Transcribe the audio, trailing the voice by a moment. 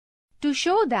to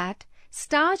show that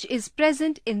starch is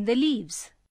present in the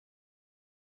leaves.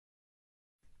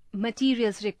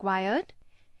 Materials required: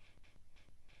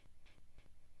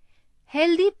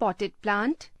 healthy potted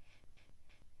plant,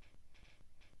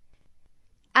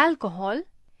 alcohol,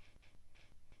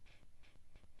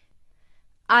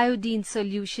 iodine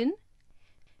solution,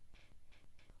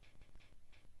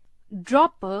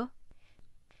 dropper,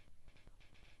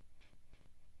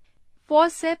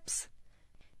 forceps,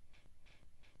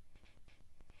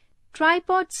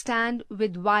 tripod stand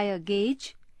with wire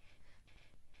gauge,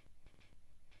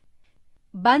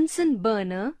 Bunsen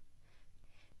burner,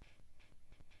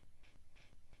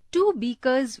 2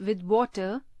 beakers with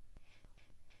water,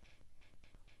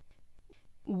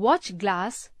 watch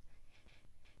glass,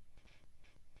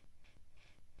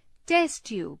 test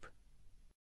tube.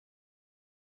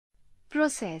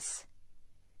 Process: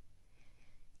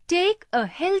 take a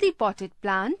healthy potted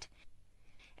plant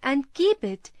and keep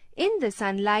it in the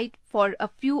sunlight for a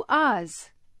few hours.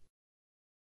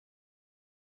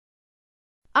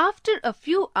 After a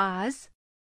few hours,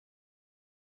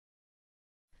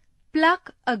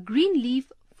 pluck a green leaf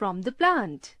from the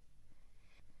plant.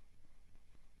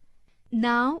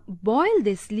 Now boil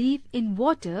this leaf in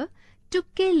water to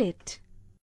kill it.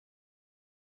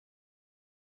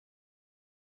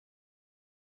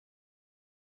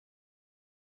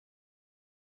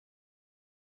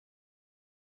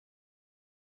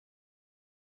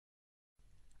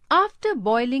 After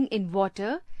boiling in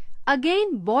water,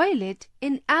 again boil it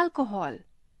in alcohol.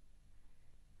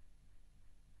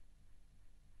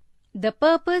 The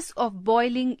purpose of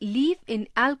boiling leaf in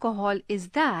alcohol is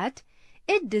that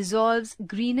it dissolves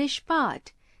greenish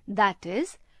part, that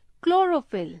is,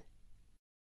 chlorophyll.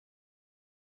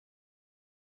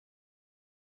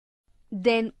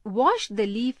 Then wash the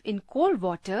leaf in cold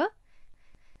water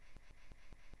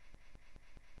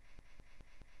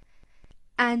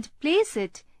and place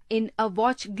it in a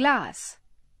watch glass.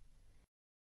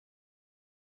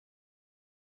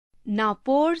 Now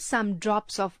pour some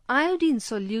drops of iodine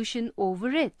solution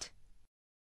over it.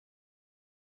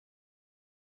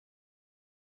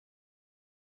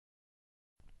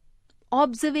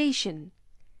 Observation: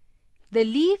 the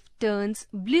leaf turns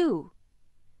blue.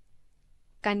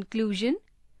 Conclusion: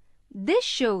 this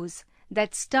shows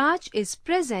that starch is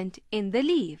present in the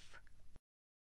leaf.